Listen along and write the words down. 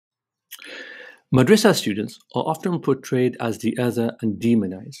Madrasa students are often portrayed as the other and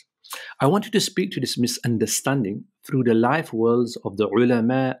demonized. I wanted to speak to this misunderstanding through the life worlds of the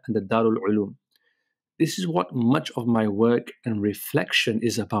ulama and the Darul Ulum. This is what much of my work and reflection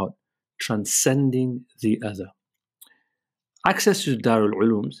is about, transcending the other. Access to Darul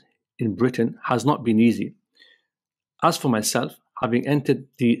Ulums in Britain has not been easy. As for myself, having entered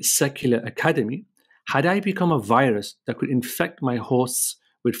the secular academy, had I become a virus that could infect my hosts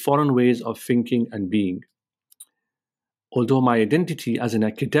with foreign ways of thinking and being? Although my identity as an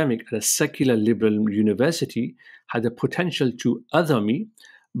academic at a secular liberal university had the potential to other me,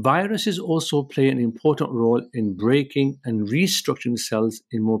 viruses also play an important role in breaking and restructuring cells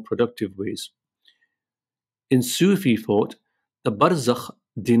in more productive ways. In Sufi thought, the barzakh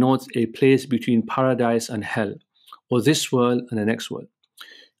denotes a place between paradise and hell, or this world and the next world.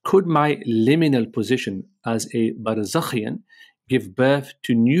 Could my liminal position as a barzakhian give birth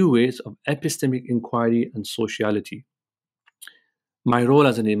to new ways of epistemic inquiry and sociality? My role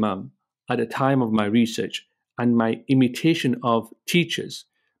as an imam at the time of my research and my imitation of teachers,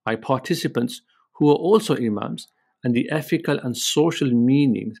 my participants who were also imams, and the ethical and social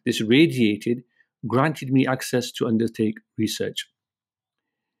meanings this radiated granted me access to undertake research.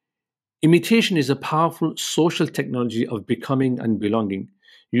 Imitation is a powerful social technology of becoming and belonging.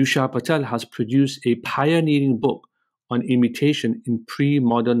 Yusha Patel has produced a pioneering book on imitation in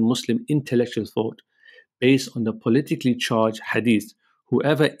pre-modern Muslim intellectual thought based on the politically charged hadith: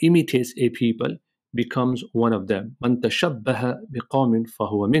 whoever imitates a people becomes one of them. Man tashabbaha biqawmin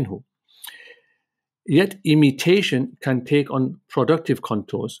fahuwa minhu. Yet imitation can take on productive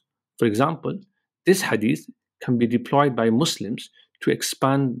contours. For example, this hadith can be deployed by Muslims to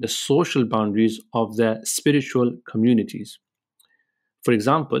expand the social boundaries of their spiritual communities. For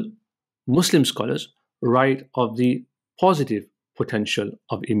example, Muslim scholars write of the positive potential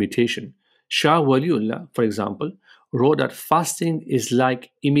of imitation. Shah Waliullah, for example, wrote that fasting is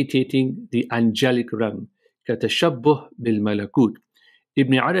like imitating the angelic realm, كَتَشَبُّهْ بِالْمَلَكُوت.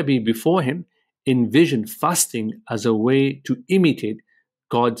 Ibn Arabi before him envisioned fasting as a way to imitate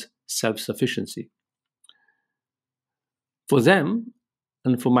God's self-sufficiency. For them,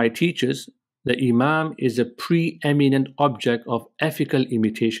 and for my teachers, the Imam is a preeminent object of ethical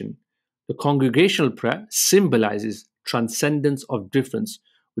imitation. The congregational prayer symbolizes transcendence of difference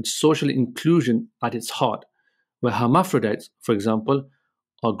with social inclusion at its heart, where hermaphrodites, for example,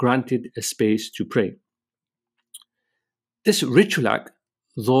 are granted a space to pray. This ritual act,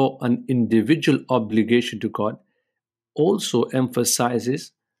 though an individual obligation to God, also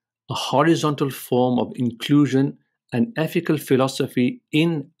emphasizes a horizontal form of inclusion and ethical philosophy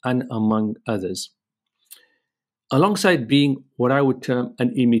in and among others. Alongside being what I would term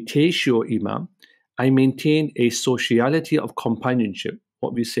an imitatio imam, I maintain a sociality of companionship,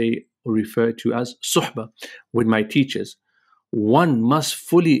 what we say or refer to as suhbah, with my teachers. One must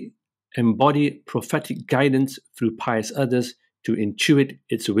fully embody prophetic guidance through pious others to intuit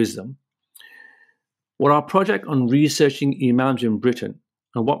its wisdom. What our project on researching imams in Britain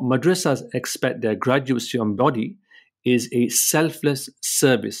and what madrasas expect their graduates to embody is a selfless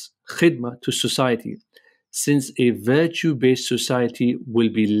service, khidmah to society, since a virtue-based society will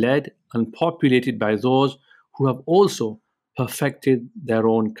be led and populated by those who have also perfected their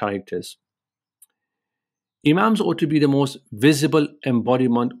own characters. Imams ought to be the most visible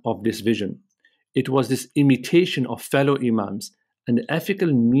embodiment of this vision. It was this imitation of fellow imams and the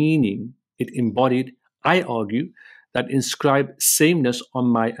ethical meaning it embodied, I argue, that inscribed sameness on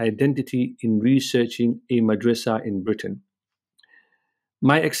my identity in researching a madrasa in Britain.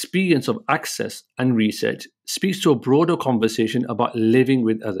 My experience of access and research speaks to a broader conversation about living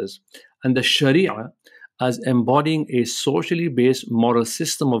with others and the Sharia as embodying a socially based moral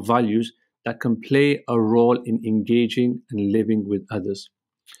system of values that can play a role in engaging and living with others.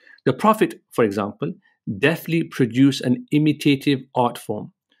 The Prophet, for example, deftly produced an imitative art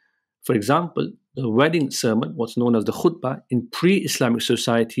form. For example, the wedding sermon, what's known as the khutbah, in pre-Islamic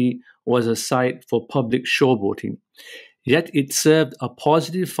society was a site for public showboating. Yet it served a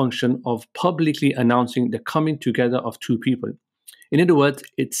positive function of publicly announcing the coming together of two people. In other words,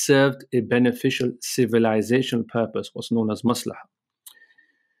 it served a beneficial civilizational purpose, what's known as maslahah.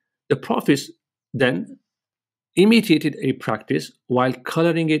 The prophets then imitated a practice while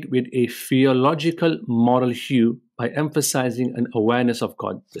coloring it with a theological moral hue by emphasizing an awareness of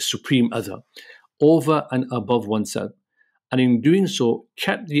God, the supreme other, over and above oneself, and in doing so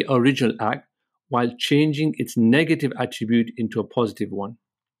kept the original act while changing its negative attribute into a positive one.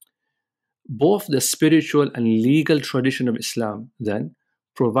 Both the spiritual and legal tradition of Islam, then,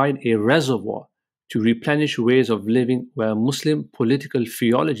 provide a reservoir to replenish ways of living where Muslim political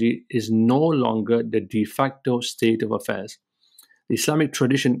theology is no longer the de facto state of affairs. The Islamic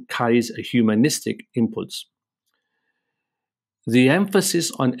tradition carries a humanistic impulse. The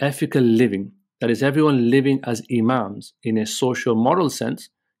emphasis on ethical living, that is, everyone living as Imams in a social moral sense,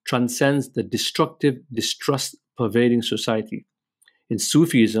 transcends the destructive distrust pervading society. In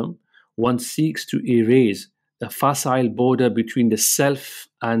Sufism, one seeks to erase the facile border between the self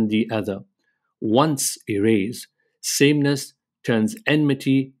and the other. Once erased, sameness turns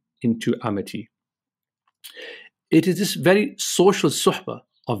enmity into amity. It is this very social suhbah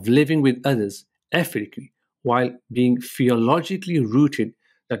of living with others ethically while being theologically rooted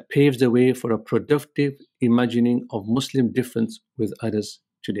that paves the way for a productive imagining of Muslim difference with others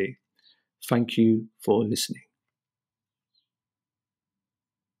today. Thank you for listening.